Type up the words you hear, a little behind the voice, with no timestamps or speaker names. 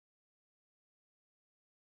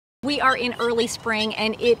We are in early spring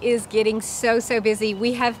and it is getting so busy.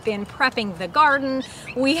 We have been prepping the garden.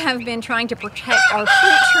 We have been trying to protect our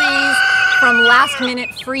fruit trees from last minute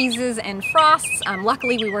freezes and frosts.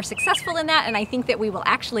 Luckily we were successful in that, and I think that we will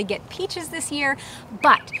actually get peaches this year.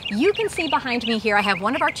 But you can see behind me here I have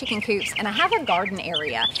one of our chicken coops and I have a garden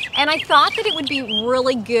area. And I thought that it would be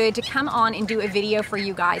really good to come on and do a video for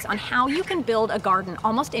you guys on how you can build a garden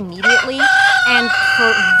almost immediately and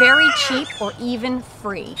for very cheap or even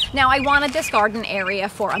free. Now I wanted this garden area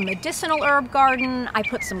for a medicinal herb garden. I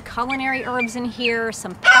put some culinary herbs in here,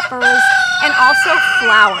 some peppers, and also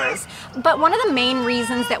flowers. But one of the main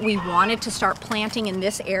reasons that we wanted to start planting in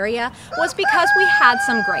this area was because we had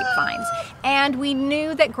some grapevines. And we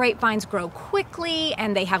knew that grapevines grow quickly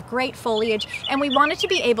and they have great foliage, and we wanted to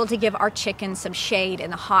be able to give our chickens some shade in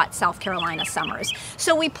the hot South Carolina summers.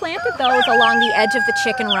 So we planted those along the edge of the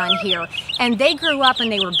chicken run here, and they grew up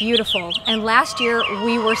and they were beautiful. And last year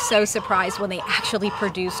we were so surprised when they actually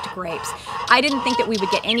produced grapes. I didn't think that we would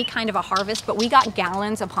get any kind of a harvest, but we got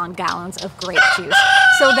gallons upon gallons of grape juice.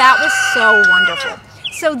 So that was so wonderful.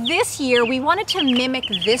 So this year we wanted to mimic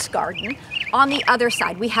this garden. On the other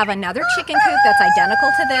side, we have another chicken coop that's identical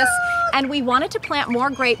to this, and we wanted to plant more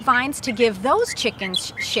grapevines to give those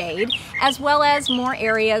chickens shade, as well as more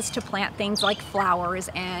areas to plant things like flowers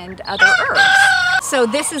and other herbs. So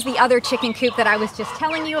this is the other chicken coop that I was just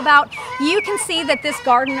telling you about. You can see that this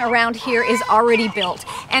garden around here is already built.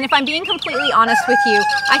 And if I'm being completely honest with you,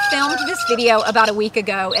 I filmed this video about a week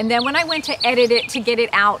ago, and then when I went to edit it to get it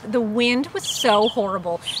out, the wind was so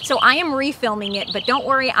horrible. So I am refilming it, but don't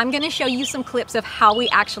worry, I'm gonna show you some clips of how we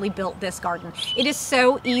actually built this garden. It is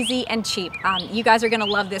so easy and cheap. You guys are gonna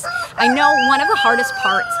love this. I know one of the hardest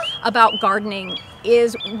parts about gardening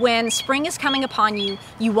is when spring is coming upon you,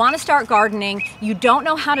 you want to start gardening, you don't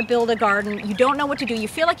know how to build a garden, you don't know what to do, you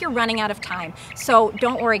feel like you're running out of time. So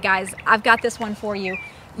don't worry guys, I've got this one for you.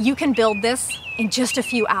 You can build this in just a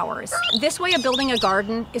few hours. This way of building a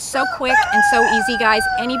garden is so quick and so easy, guys.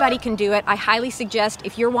 Anybody can do it. I highly suggest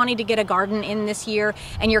if you're wanting to get a garden in this year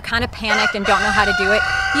and you're kind of panicked and don't know how to do it,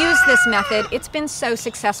 use this method. It's been so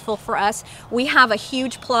successful for us. We have a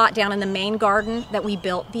huge plot down in the main garden that we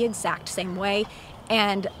built the exact same way,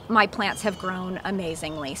 and my plants have grown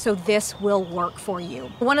amazingly. So this will work for you.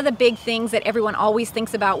 One of the big things that everyone always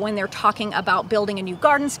thinks about when they're talking about building a new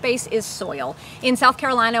garden space is soil. In South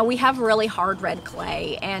Carolina, we have really hard red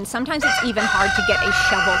clay, and sometimes it's even hard to get a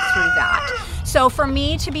shovel through that. So for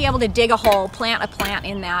me to be able to dig a hole, plant a plant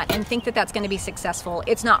in that, and think that that's going to be successful,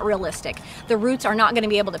 it's not realistic. The roots are not going to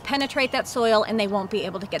be able to penetrate that soil, and they won't be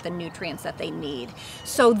able to get the nutrients that they need.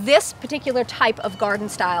 So this particular type of garden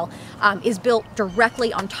style is built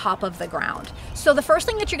directly on top of the ground. So the first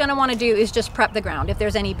thing that you're going to want to do is just prep the ground. If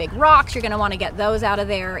there's any big rocks, you're going to want to get those out of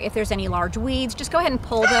there. If there's any large weeds, just go ahead and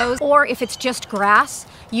pull those. Or if it's just grass,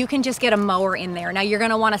 you can just get a mower in there. Now you're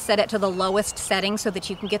going to want to set it to the lowest setting so that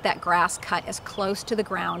you can get that grass cut as close to the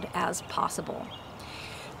ground as possible.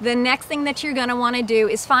 The next thing that you're going to want to do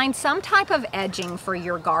is find some type of edging for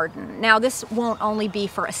your garden. Now this won't only be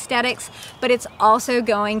for aesthetics, but it's also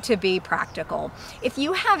going to be practical. If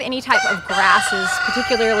you have any type of grasses,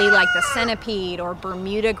 particularly like the centipede or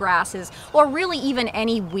Bermuda grasses, or really even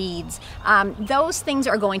any weeds, those things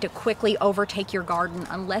are going to quickly overtake your garden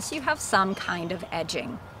unless you have some kind of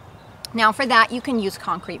edging. Now for that, you can use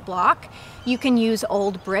concrete block. You can use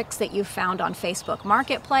old bricks that you found on Facebook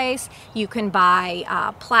Marketplace. You can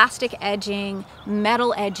buy plastic edging,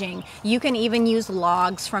 metal edging. You can even use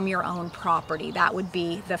logs from your own property. That would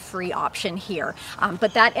be the free option here.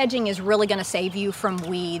 But that edging is really going to save you from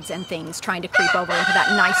weeds and things trying to creep over into that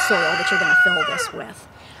nice soil that you're going to fill this with.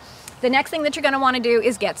 The next thing that you're going to want to do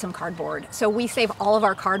is get some cardboard. So we save all of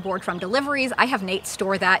our cardboard from deliveries. I have Nate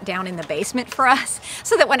store that down in the basement for us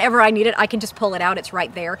so that whenever I need it, I can just pull it out. It's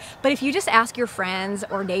right there. But if you just ask your friends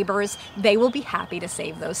or neighbors, they will be happy to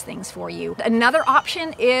save those things for you. Another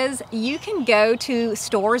option is you can go to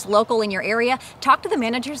stores local in your area, talk to the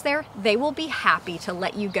managers there. They will be happy to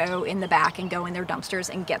let you go in the back and go in their dumpsters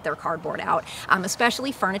and get their cardboard out.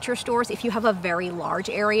 Especially furniture stores. If you have a very large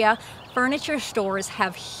area, furniture stores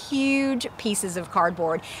have huge pieces of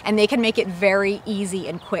cardboard, and they can make it very easy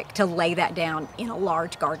and quick to lay that down in a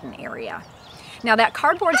large garden area. Now that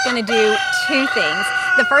cardboard is going to do two things.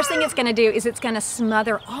 The first thing it's going to do is it's going to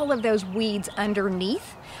smother all of those weeds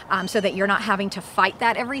underneath. so that you're not having to fight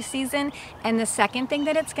that every season. And the second thing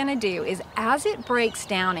that it's gonna do is as it breaks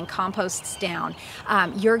down and composts down,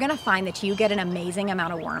 you're gonna find that you get an amazing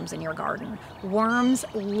amount of worms in your garden. Worms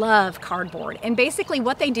love cardboard. And basically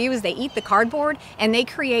what they do is they eat the cardboard and they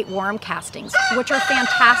create worm castings, which are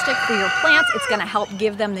fantastic for your plants. It's gonna help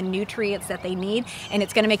give them the nutrients that they need, and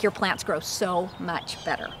it's gonna make your plants grow so much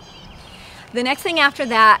better. The next thing after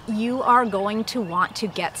that, you are going to want to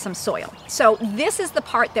get some soil. So this is the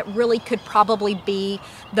part that really could probably be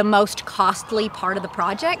the most costly part of the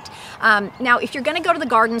project. Now, if you're gonna go to the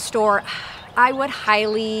garden store, I would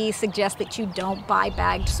highly suggest that you don't buy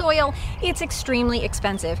bagged soil. It's extremely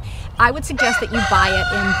expensive. I would suggest that you buy it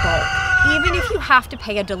in bulk. Even if you have to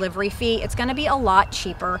pay a delivery fee, it's gonna be a lot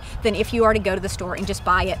cheaper than if you are to go to the store and just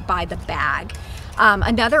buy it by the bag.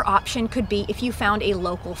 Another option could be if you found a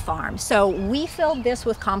local farm. So we filled this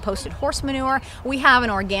with composted horse manure. We have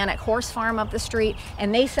an organic horse farm up the street,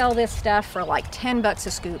 and they sell this stuff for like 10 bucks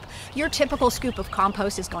a scoop. Your typical scoop of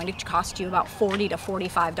compost is going to cost you about $40 to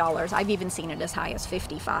 $45. I've even seen it as high as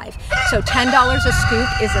 $55. So $10 a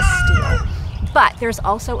scoop is a steal. But there's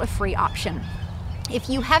also a free option. If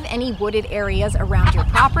you have any wooded areas around your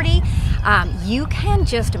property, you can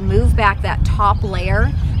just move back that top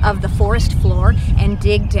layer of the forest floor and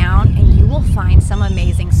dig down, and you will find some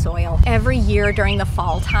amazing soil. Every year during the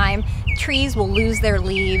fall time, trees will lose their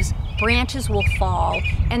leaves, branches will fall,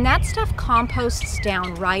 and that stuff composts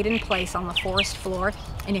down right in place on the forest floor.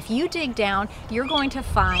 And if you dig down, you're going to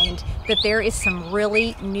find that there is some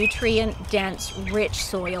really nutrient-dense, rich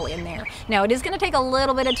soil in there. Now, it is going to take a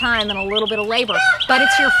little bit of time and a little bit of labor, but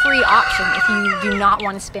it's your free option if you do not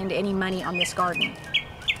want to spend any money on this garden.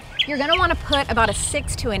 You're going to want to put about a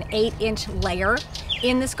 6 to an 8-inch layer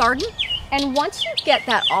in this garden. And once you get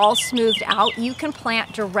that all smoothed out, you can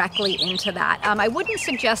plant directly into that. I wouldn't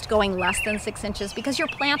suggest going less than 6 inches because your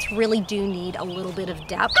plants really do need a little bit of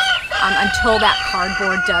depth until that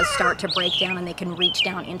cardboard does start to break down and they can reach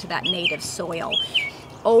down into that native soil.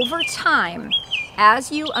 Over time,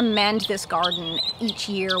 as you amend this garden each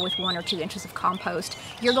year with 1 or 2 inches of compost,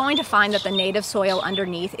 you're going to find that the native soil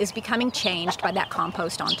underneath is becoming changed by that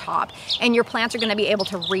compost on top, and your plants are going to be able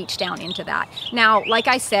to reach down into that. Now, like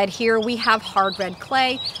I said, here we have hard red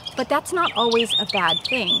clay, but that's not always a bad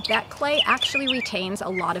thing. That clay actually retains a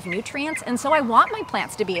lot of nutrients, and so I want my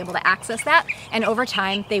plants to be able to access that, and over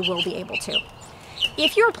time they will be able to.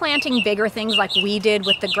 If you're planting bigger things like we did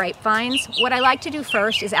with the grapevines, what I like to do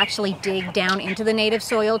first is actually dig down into the native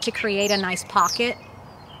soil to create a nice pocket.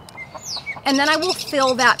 And then I will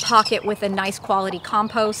fill that pocket with a nice quality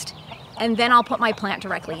compost, and then I'll put my plant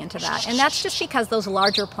directly into that. And that's just because those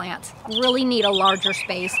larger plants really need a larger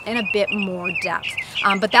space and a bit more depth.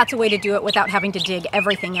 But that's a way to do it without having to dig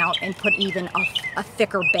everything out and put even a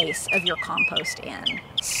thicker base of your compost in.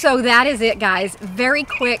 So that is it, guys. Very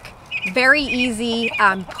quick, very easy,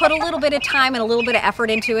 put a little bit of time and a little bit of effort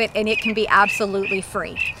into it, and it can be absolutely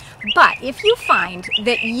free. But if you find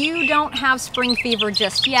that you don't have spring fever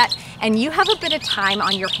just yet and you have a bit of time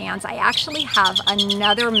on your hands, I actually have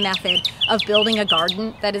another method of building a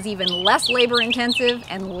garden that is even less labor intensive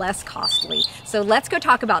and less costly. So let's go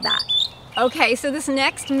talk about that. Okay, so this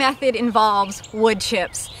next method involves wood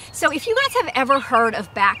chips. So if you guys have ever heard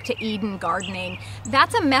of Back to Eden gardening,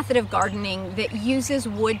 that's a method of gardening that uses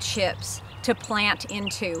wood chips to plant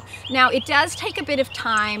into. Now, it does take a bit of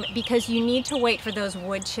time because you need to wait for those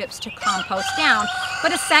wood chips to compost down,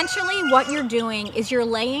 but essentially what you're doing is you're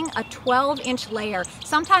laying a 12-inch layer,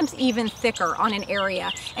 sometimes even thicker, on an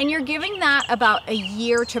area, and you're giving that about a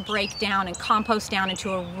year to break down and compost down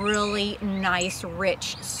into a really nice,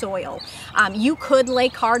 rich soil. You could lay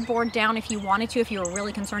cardboard down if you wanted to, if you were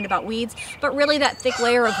really concerned about weeds, but really that thick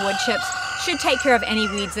layer of wood chips should take care of any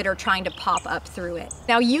weeds that are trying to pop up through it.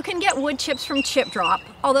 Now, you can get wood chips from Chip Drop,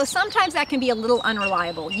 although sometimes that can be a little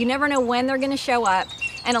unreliable. You never know when they're going to show up,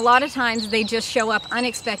 and a lot of times they just show up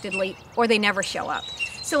unexpectedly or they never show up.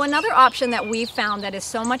 So another option that we've found that is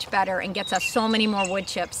so much better and gets us so many more wood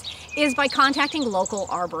chips is by contacting local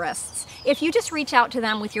arborists. If you just reach out to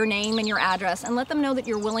them with your name and your address and let them know that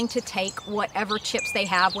you're willing to take whatever chips they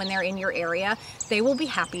have when they're in your area, they will be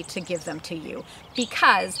happy to give them to you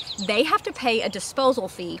because they have to pay a disposal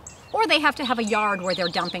fee, or they have to have a yard where they're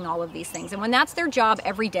dumping all of these things. And when that's their job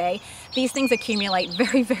every day, these things accumulate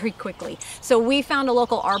very, very quickly. So we found a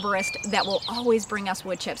local arborist that will always bring us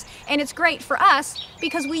wood chips. And it's great for us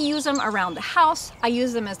because we use them around the house. I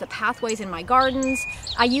use them as the pathways in my gardens.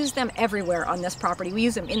 I use them everywhere on this property. We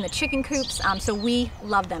use them in the chicken coops, so we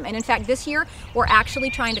love them. And in fact, this year, we're actually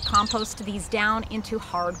trying to compost these down into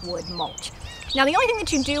hardwood mulch. Now, the only thing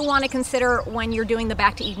that you do want to consider when you're doing the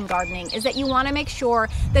Back to Eden gardening is that you want to make sure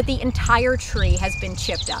that the entire tree has been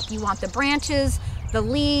chipped up. You want the branches, the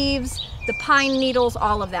leaves, the pine needles,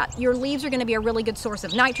 all of that. Your leaves are going to be a really good source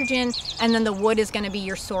of nitrogen, and then the wood is going to be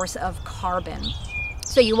your source of carbon.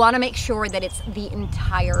 So you want to make sure that it's the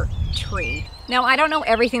entire tree. Now, I don't know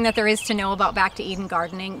everything that there is to know about Back to Eden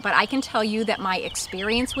gardening, but I can tell you that my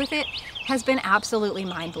experience with it has been absolutely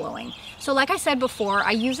mind-blowing. So like I said before,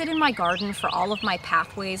 I use it in my garden for all of my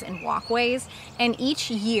pathways and walkways, and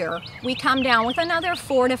each year we come down with another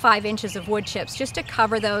 4 to 5 inches of wood chips just to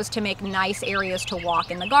cover those to make nice areas to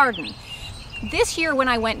walk in the garden. This year when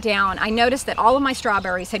I went down, I noticed that all of my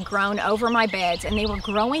strawberries had grown over my beds and they were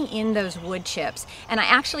growing in those wood chips. And I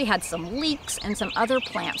actually had some leeks and some other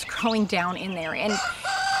plants growing down in there. And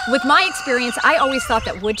with my experience, I always thought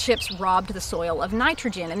that wood chips robbed the soil of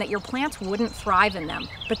nitrogen and that your plants wouldn't thrive in them.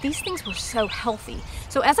 But these things were so healthy.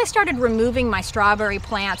 So as I started removing my strawberry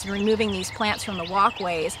plants and removing these plants from the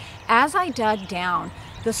walkways, as I dug down,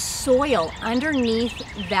 the soil underneath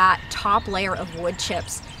that top layer of wood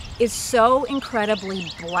chips is so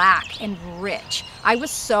incredibly black and rich. I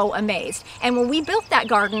was so amazed. And when we built that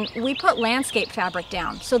garden, we put landscape fabric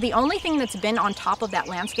down. So the only thing that's been on top of that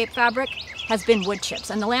landscape fabric has been wood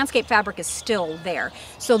chips, and the landscape fabric is still there.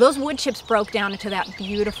 So those wood chips broke down into that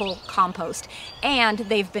beautiful compost, and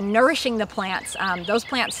they've been nourishing the plants. Those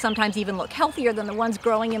plants sometimes even look healthier than the ones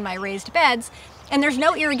growing in my raised beds. And there's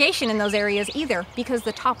no irrigation in those areas either because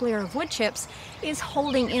the top layer of wood chips is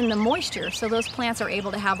holding in the moisture, so those plants are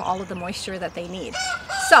able to have all of the moisture that they need.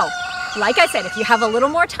 So, like I said, if you have a little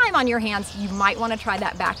more time on your hands, you might want to try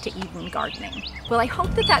that Back to Eden gardening. Well, I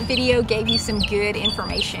hope that that video gave you some good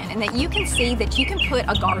information and that you can see that you can put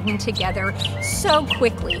a garden together so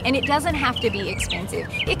quickly, and it doesn't have to be expensive.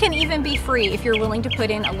 It can even be free if you're willing to put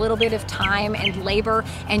in a little bit of time and labor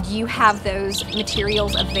and you have those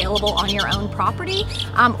materials available on your own property,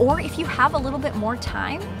 or if you have a little bit more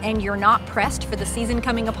time and you're not pressed for the season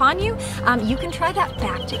coming upon you, you can try that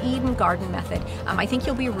Back to Eden garden method. I think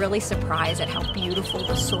you'll be really surprised at how beautiful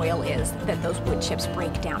the soil is that those wood chips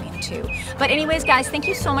break down into. But anyways, guys, thank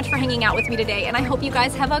you so much for hanging out with me today, and I hope you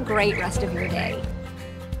guys have a great rest of your day.